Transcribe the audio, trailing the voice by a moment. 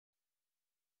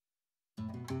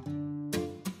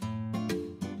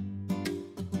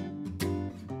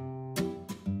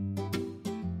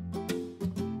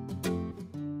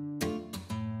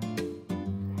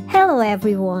Hello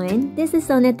everyone, this is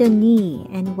Sonato Ni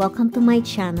and welcome to my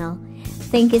channel.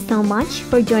 Thank you so much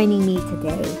for joining me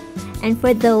today. And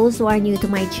for those who are new to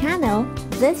my channel,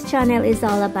 this channel is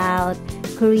all about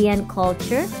Korean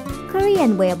culture,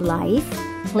 Korean way of life,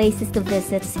 places to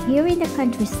visit here in the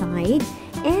countryside,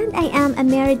 and I am a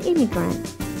married immigrant.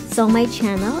 So my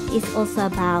channel is also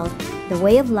about the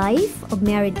way of life of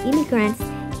married immigrants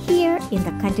here in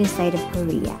the countryside of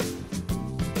Korea.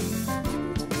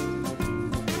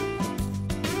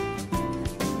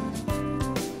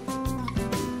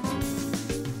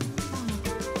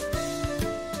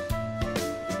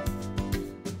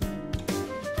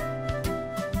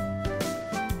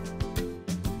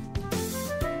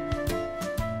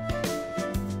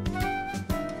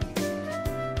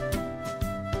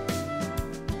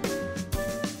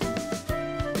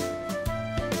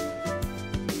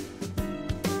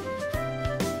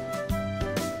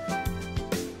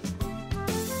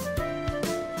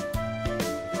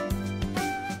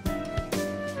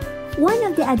 One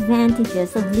of the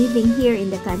advantages of living here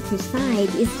in the countryside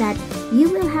is that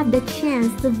you will have the chance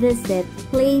to visit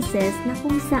places na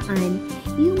kung saan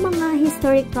yung mga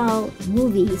historical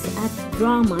movies at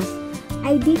dramas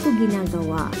ay dito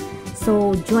ginagawa.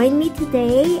 So, join me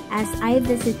today as I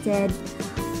visited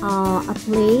a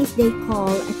place they call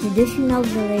a traditional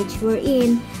village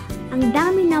wherein ang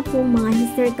dami na pong mga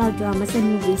historical dramas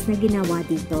and movies na ginawa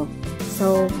dito.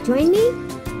 So, join me!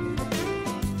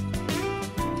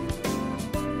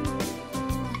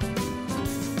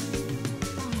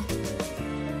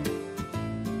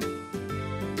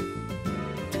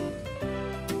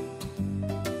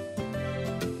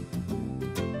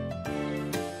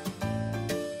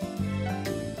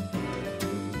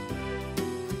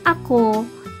 Ako,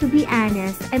 to be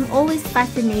honest, I'm always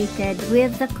fascinated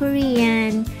with the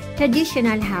Korean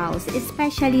traditional house,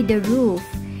 especially the roof.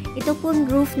 Ito pong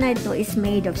roof na ito is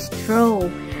made of straw.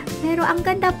 Pero ang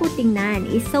ganda po tingnan,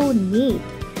 is so neat.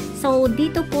 So,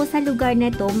 dito po sa lugar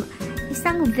na ito,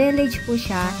 isang village po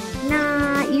siya na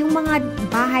yung mga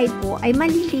bahay po ay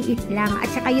maliliit lang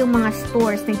at saka yung mga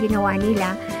stores na ginawa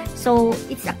nila. So,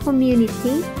 it's a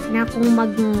community na kung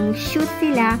mag-shoot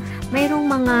sila, mayroong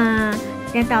mga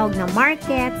tinatawag na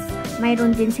markets,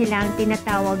 mayroon din silang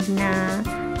tinatawag na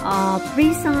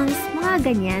prisons, mga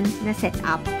ganyan na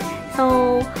setup.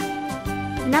 So,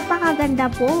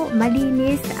 napakaganda po,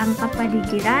 malinis ang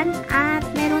kapaligiran at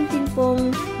meron din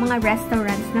pong mga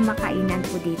restaurants na makainan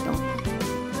po dito.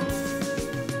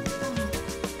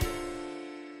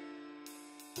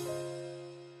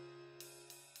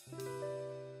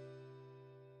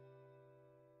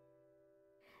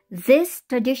 This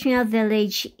traditional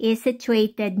village is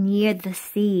situated near the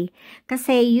sea.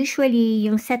 Kasi usually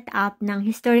yung setup ng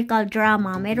historical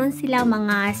drama, meron silang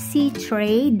mga sea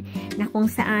trade na kung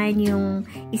saan yung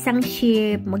isang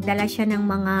ship, magdala siya ng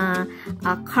mga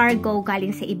cargo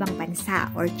galing sa ibang bansa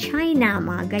or China,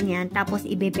 mga ganyan. Tapos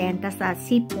ibebenta sa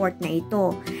seaport na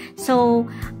ito. So,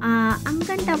 ang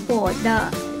ganda po,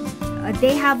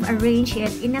 they have arranged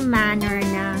it in a manner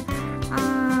na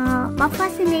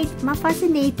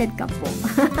ma-fascinated ka po.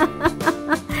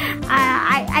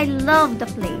 I love the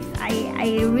place.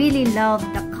 I really love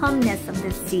the calmness of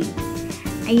the sea.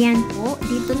 Ayan po.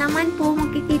 Dito naman po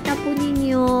makikita po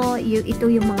ninyo ito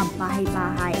yung mga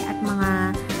bahay-bahay at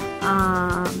mga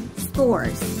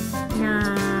stores na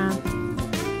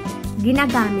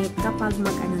ginagamit kapag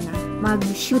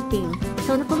mag-shooting.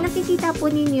 So kung nakikita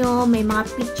po ninyo, may mga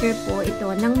picture po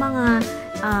ito ng mga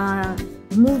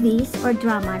movies or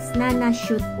dramas na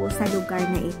na-shoot po sa lugar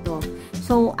na ito.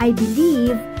 So, I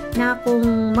believe na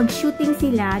kung mag-shooting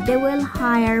sila, they will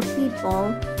hire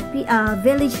people,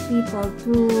 village people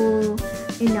to,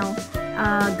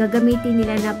 gagamitin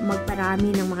nila na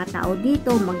magparami ng mga tao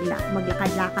dito,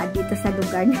 maglakad-lakad dito sa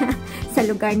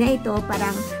lugar na ito,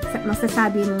 parang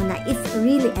masasabi mo na it's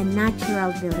really a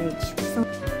natural village. So,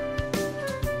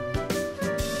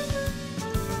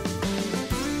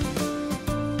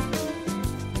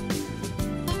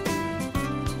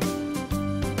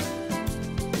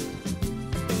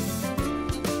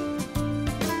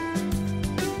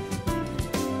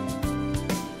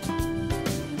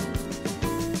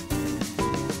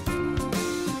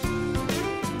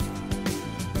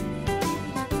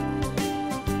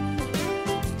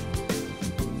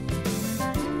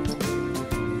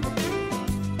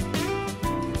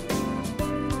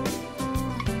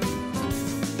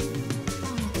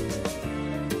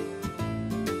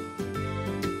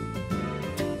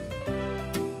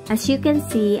 as you can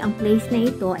see, ang place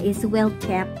na ito is well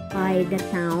kept by the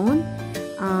town.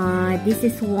 This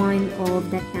is one of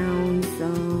the town's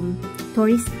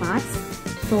tourist spots.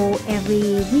 So,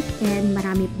 every weekend,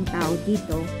 marami pong tao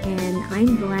dito. And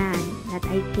I'm glad that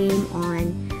I came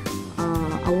on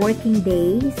a working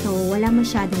day. So, wala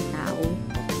masyadong tao.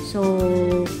 So,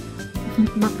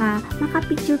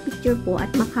 maka-picture-picture po at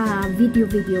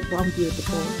maka-video-video po ang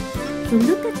beautiful. So,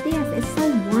 look at this. It's so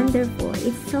wonderful.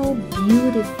 It's so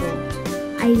beautiful.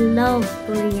 I love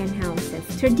Korean houses.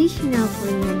 Traditional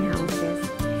Korean houses.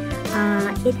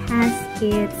 It has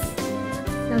its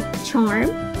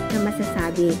charm na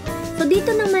masasabi. So,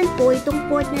 dito naman po, itong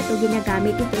port na ito,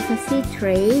 ginagamit ito sa sea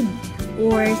trade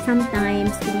or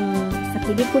sometimes kung sa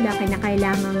pelikula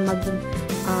kailangang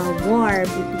mag-war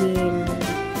between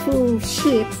two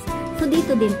ships. So,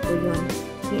 dito din po yun.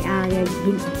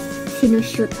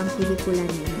 Sinushoot ang pelikula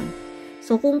na yun.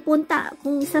 So, kung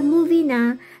sa movie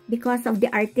na, because of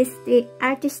the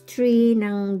artistry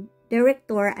ng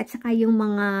director at saka yung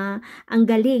ang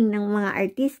galing ng mga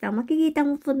artista, makikita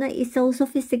mo po na is so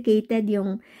sophisticated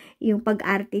yung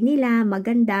pag-arte nila,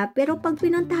 maganda. Pero pag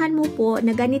pinuntahan mo po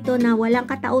na ganito na walang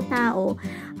katao-tao,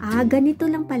 ganito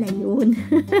lang pala yun.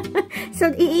 So,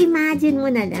 i-imagine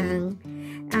mo na lang.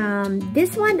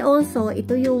 This one also,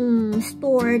 ito yung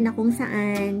store na kung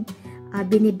saan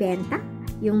binibenta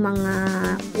yung mga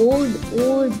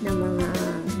old na mga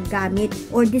gamit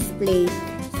or display.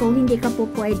 So, hindi ka po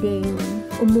pwedeng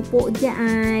umupo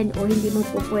dyan o hindi mo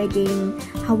po pwedeng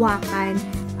hawakan.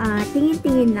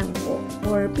 Tingin-tingin lang po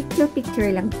or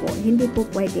picture-picture lang po. Hindi po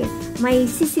pwede. May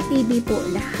CCTV po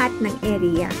lahat ng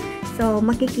area. So,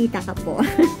 makikita ka po.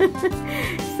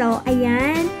 So,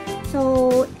 ayan.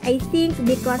 So, I think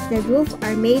because the roof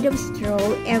are made of straw,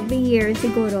 every year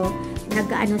siguro,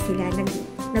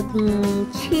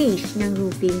 nag-change ng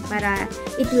roofing para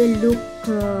it will look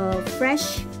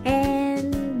fresh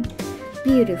and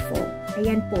beautiful.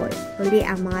 Ayan po, uli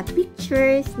ang mga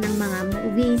pictures ng mga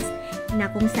movies na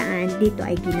kung saan dito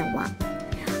ay ginawa.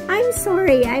 I'm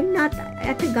sorry, I'm not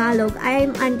a Tagalog.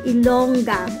 I'm an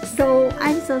Ilongga. So,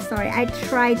 I'm so sorry. I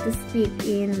tried to speak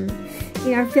in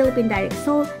our Philippine dialect.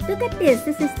 So, look at this.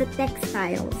 This is the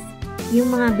textiles.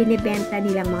 Yung mga binibenta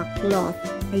nilang mga cloth.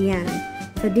 Ayan.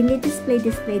 So,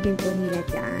 dinidisplay din po nila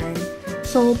dyan.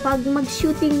 So, pag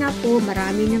mag-shooting na po,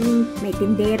 may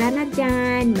tindera na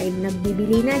dyan, may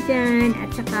nagbibili na dyan,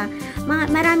 at saka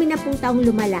marami na pong taong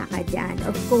lumalakad dyan.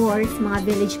 Of course, mga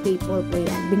village people po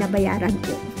yan. Binabayaran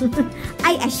po.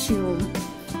 I assume.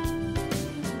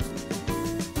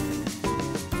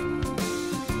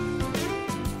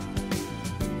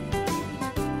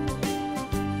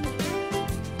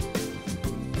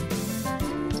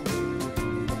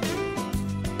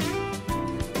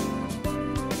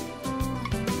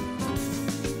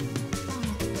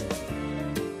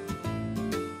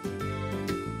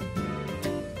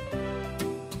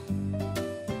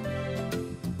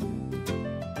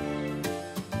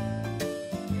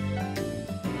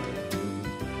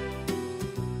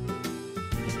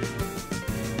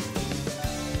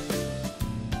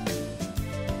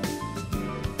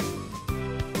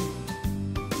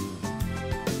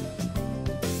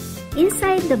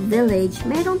 Inside the village,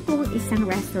 meron pong isang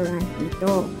restaurant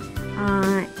dito.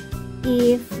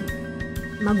 If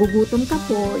magugutom ka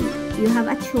po, you have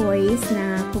a choice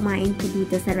na kumain po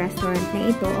dito sa restaurant na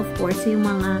ito. Of course, yung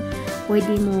mga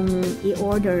pwede mong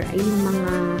i-order ay yung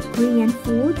mga Korean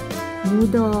food,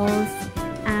 noodles.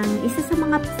 Ang isa sa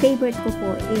mga favorite ko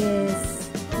po is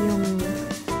yung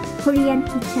Korean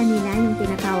pizza nila, yung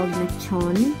tinatawag na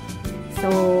chon.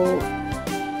 So,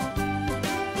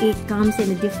 it comes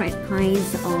in different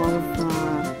kinds of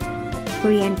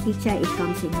Korean pizza. It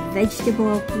comes in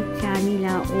vegetable pizza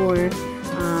nila or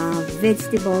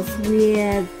vegetables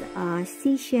with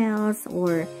seashells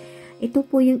or ito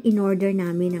po yung in-order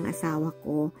namin ng asawa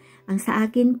ko. Ang sa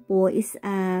akin po is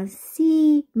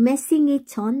si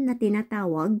mesingichon na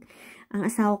tinatawag. Ang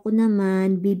asawa ko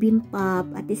naman,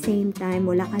 bibimbap. At the same time,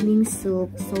 wala kaming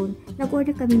soup. So,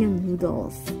 nag-order kami ng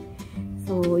noodles.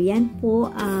 So, yan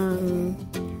po ang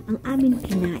aming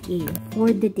kinain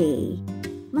for the day.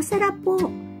 Masarap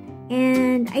po.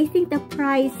 And I think the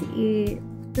price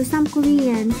to some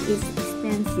Koreans is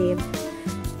expensive.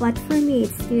 But for me,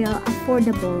 it's still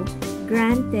affordable.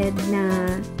 Granted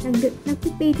na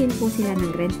nagpipay din po sila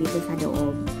ng rent dito sa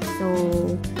loob. So,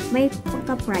 may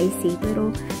pagka-pricey.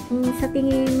 Pero sa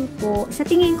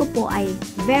tingin ko po ay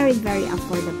very, very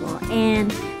affordable. And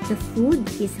the food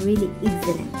is really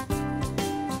excellent.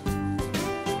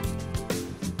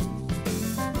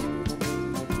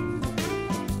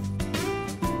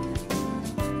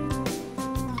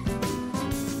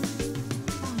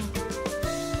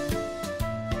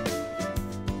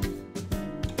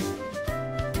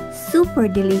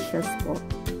 Super delicious po.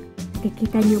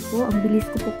 Makikita nyo po, ang bilis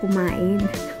ko po kumain.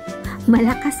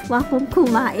 Malakas po akong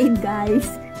kumain, guys.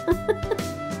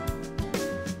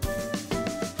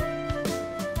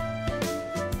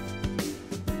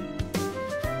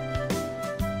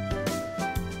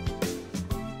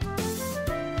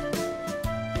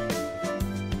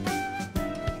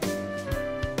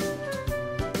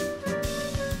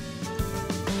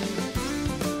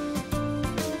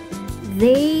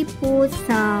 They put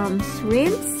some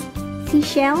shrimps,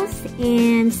 seashells,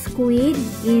 and squid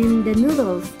in the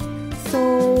noodles.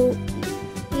 So,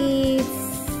 it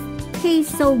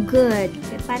tastes so good.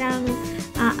 Parang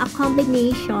a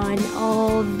combination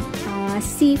of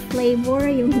sea flavor,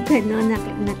 yung gano'n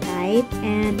na type.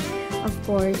 And, of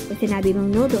course, pag sinabi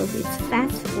mong noodles, it's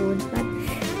fast food. But,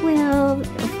 well,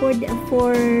 for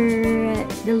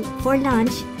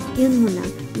lunch, yun muna.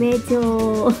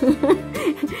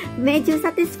 Medyo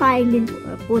satisfying din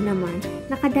po naman.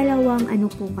 Nakadalawang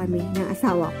po kami ng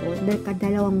asawa ko.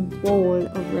 Nakadalawang bowl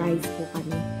of rice po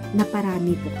kami.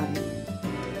 Naparami po kami.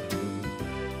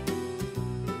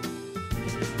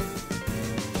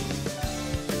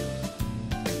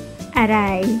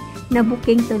 Aray,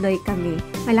 nabuking tuloy kami.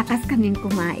 Malakas kaming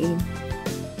kumain.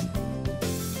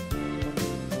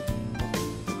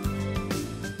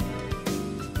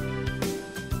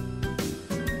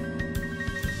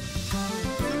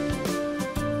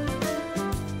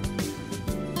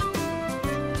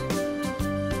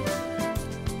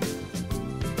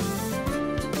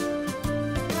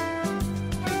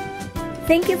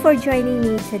 Thank you for joining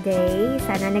me today.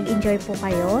 Sana nag-enjoy po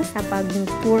kayo sa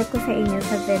pag-tour ko sa inyo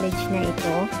sa village na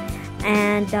ito.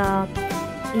 And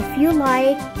if you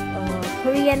like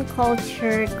Korean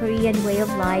culture, Korean way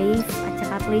of life, at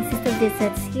saka places to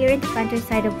visit here in the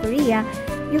countryside of Korea,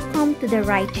 you come to the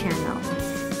right channel.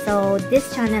 So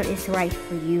this channel is right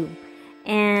for you.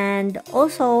 And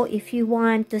also, if you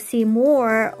want to see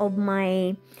more of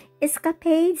my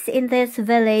escapades in this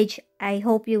village, I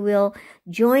hope you will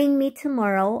join me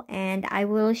tomorrow and I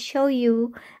will show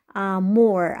you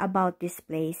more about this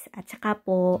place. At saka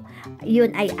po,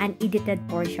 yun ay unedited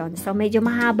portion. So, medyo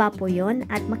mahaba po yun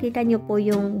at makita nyo po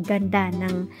yung ganda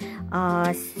ng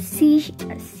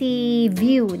sea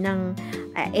view ng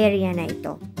area na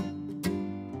ito.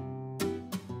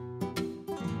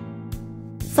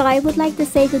 So I would like to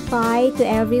say goodbye to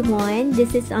everyone.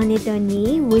 This is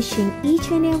Onitoni wishing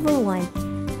each and everyone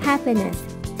happiness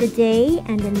today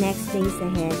and the next days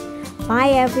ahead.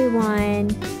 Bye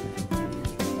everyone.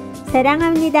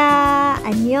 사랑합니다.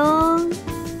 안녕.